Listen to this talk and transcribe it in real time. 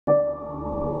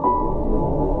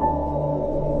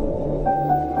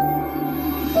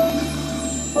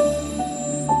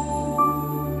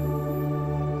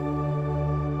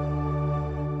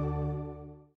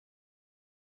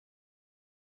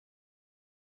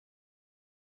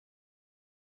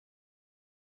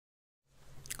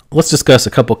let's discuss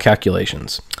a couple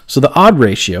calculations. So the odd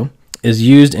ratio is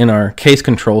used in our case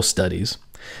control studies,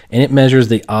 and it measures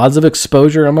the odds of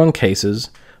exposure among cases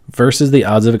versus the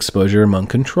odds of exposure among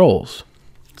controls.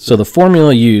 So the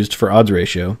formula used for odds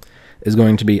ratio is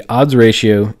going to be odds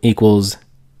ratio equals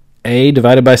A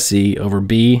divided by C over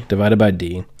B divided by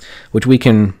D, which we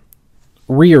can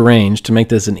rearrange to make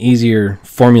this an easier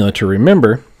formula to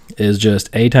remember, is just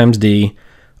A times D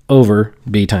over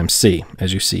B times C,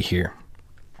 as you see here.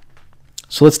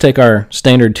 So let's take our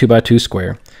standard 2x2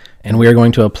 square, and we are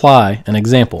going to apply an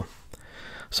example.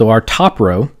 So our top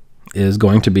row is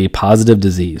going to be positive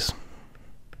disease,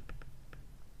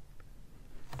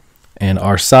 and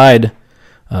our side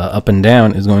up and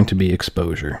down is going to be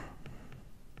exposure.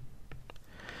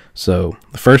 So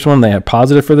the first one, they have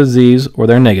positive for the disease or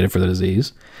they're negative for the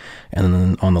disease. And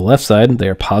then on the left side, they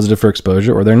are positive for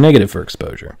exposure or they're negative for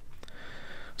exposure.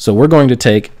 So we're going to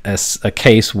take a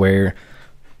case where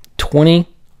 20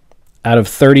 out of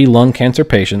 30 lung cancer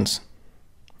patients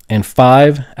and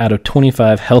 5 out of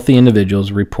 25 healthy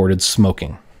individuals reported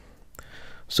smoking.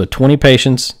 So 20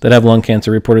 patients that have lung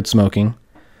cancer reported smoking,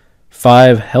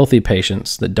 5 healthy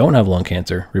patients that don't have lung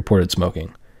cancer reported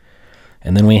smoking.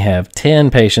 And then we have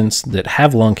 10 patients that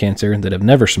have lung cancer that have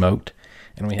never smoked,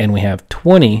 and we have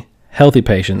 20 healthy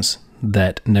patients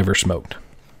that never smoked.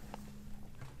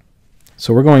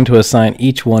 So we're going to assign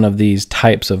each one of these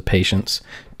types of patients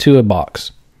to a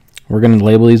box. We're going to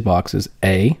label these boxes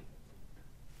A,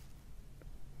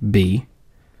 B,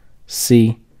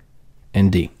 C,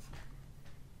 and D.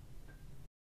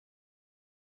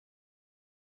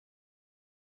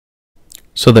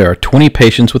 So there are 20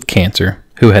 patients with cancer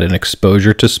who had an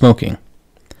exposure to smoking.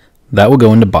 That will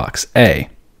go into box A.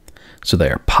 So they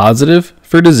are positive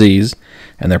for disease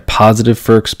and they're positive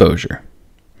for exposure.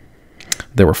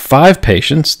 There were 5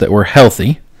 patients that were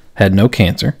healthy, had no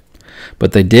cancer,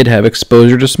 but they did have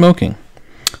exposure to smoking.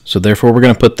 So therefore we're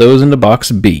going to put those into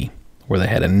box B, where they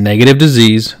had a negative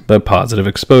disease but positive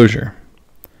exposure.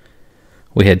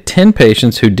 We had 10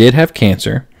 patients who did have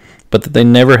cancer, but that they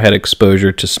never had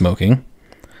exposure to smoking.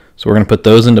 So we're going to put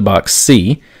those into box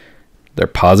C. They're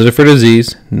positive for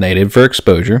disease, negative for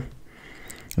exposure.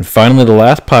 And finally, the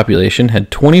last population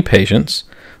had 20 patients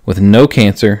with no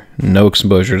cancer, no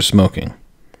exposure to smoking.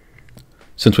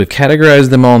 Since we've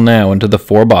categorized them all now into the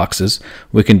 4 boxes,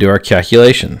 we can do our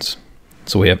calculations.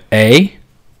 So we have A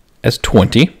as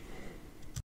 20.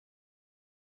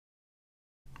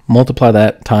 Multiply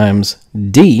that times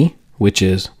D, which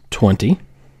is 20.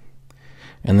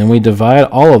 And then we divide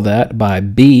all of that by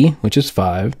B, which is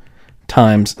 5,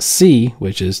 times C,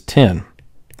 which is 10.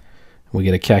 We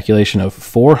get a calculation of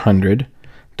 400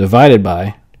 divided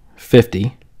by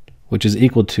 50, which is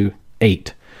equal to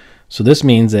 8. So this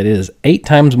means that it is 8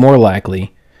 times more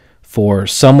likely for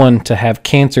someone to have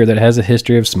cancer that has a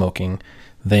history of smoking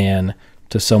than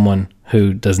to someone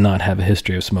who does not have a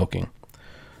history of smoking.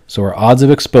 So our odds of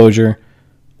exposure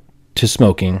to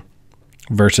smoking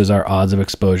versus our odds of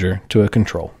exposure to a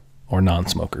control or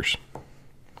non-smokers.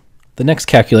 The next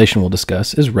calculation we'll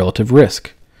discuss is relative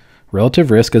risk.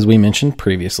 Relative risk, as we mentioned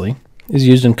previously, is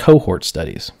used in cohort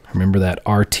studies. Remember that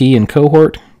RT in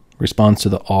cohort responds to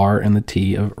the R and the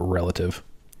T of relative.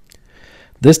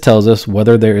 This tells us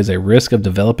whether there is a risk of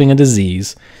developing a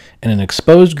disease in an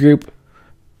exposed group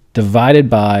divided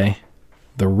by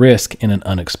the risk in an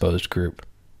unexposed group.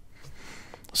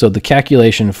 So the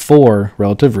calculation for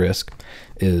relative risk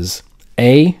is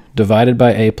A divided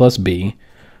by A plus B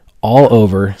all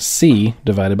over C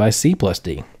divided by C plus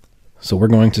D. So we're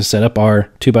going to set up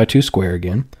our 2x2 square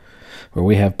again, where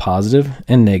we have positive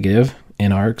and negative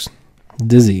in our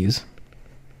disease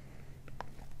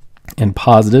and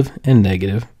positive and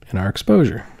negative in our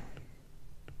exposure.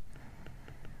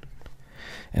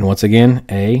 And once again,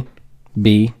 A,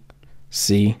 B,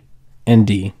 C, and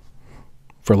D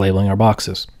for labeling our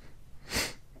boxes.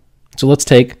 So let's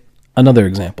take another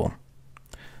example.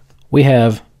 We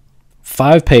have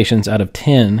 5 patients out of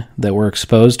 10 that were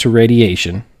exposed to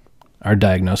radiation are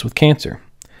diagnosed with cancer.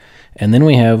 And then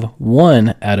we have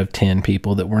 1 out of 10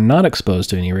 people that were not exposed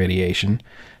to any radiation,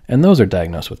 and those are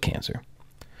diagnosed with cancer.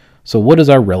 So what is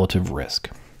our relative risk?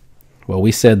 Well,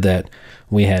 we said that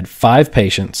we had 5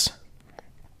 patients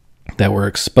that were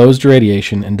exposed to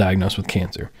radiation and diagnosed with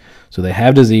cancer. So they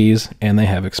have disease and they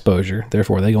have exposure,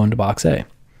 therefore they go into box A.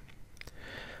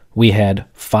 We had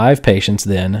 5 patients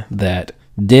then that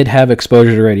did have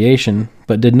exposure to radiation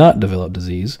but did not develop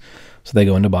disease, so they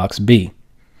go into box B.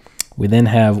 We then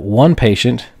have 1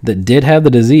 patient that did have the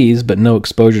disease but no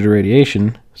exposure to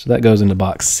radiation, so that goes into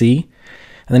box C.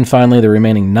 And then finally the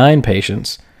remaining 9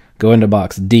 patients go into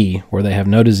box D, where they have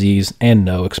no disease and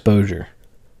no exposure.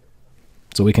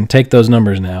 So we can take those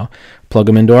numbers now, plug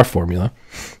them into our formula,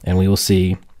 and we will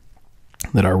see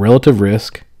that our relative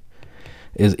risk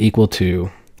is equal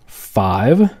to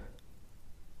 5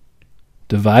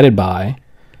 divided by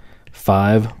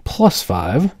 5 plus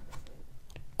 5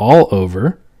 all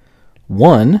over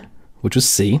 1, which is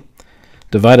C,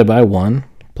 divided by 1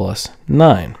 plus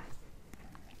 9.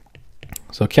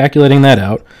 So calculating that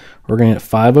out, we're going to get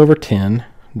 5 over 10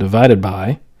 divided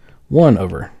by 1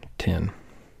 over 10.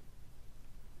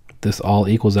 This all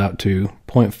equals out to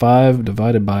 0.5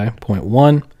 divided by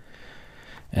 0.1,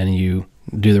 and you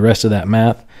do the rest of that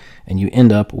math, and you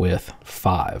end up with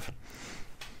 5.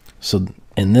 So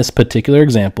in this particular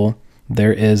example,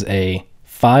 there is a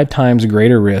 5 times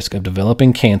greater risk of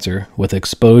developing cancer with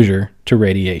exposure to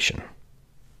radiation.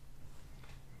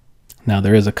 Now,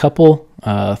 there is a couple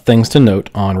things to note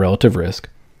on relative risk.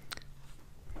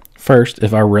 First,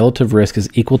 if our relative risk is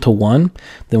equal to 1,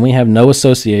 then we have no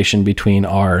association between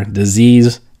our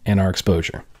disease and our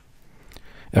exposure.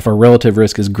 If our relative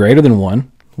risk is greater than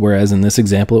 1, whereas in this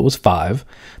example it was 5,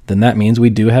 then that means we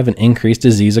do have an increased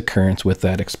disease occurrence with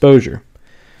that exposure.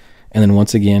 And then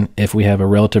once again, if we have a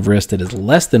relative risk that is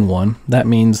less than 1, that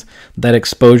means that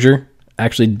exposure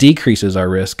actually decreases our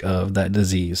risk of that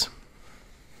disease.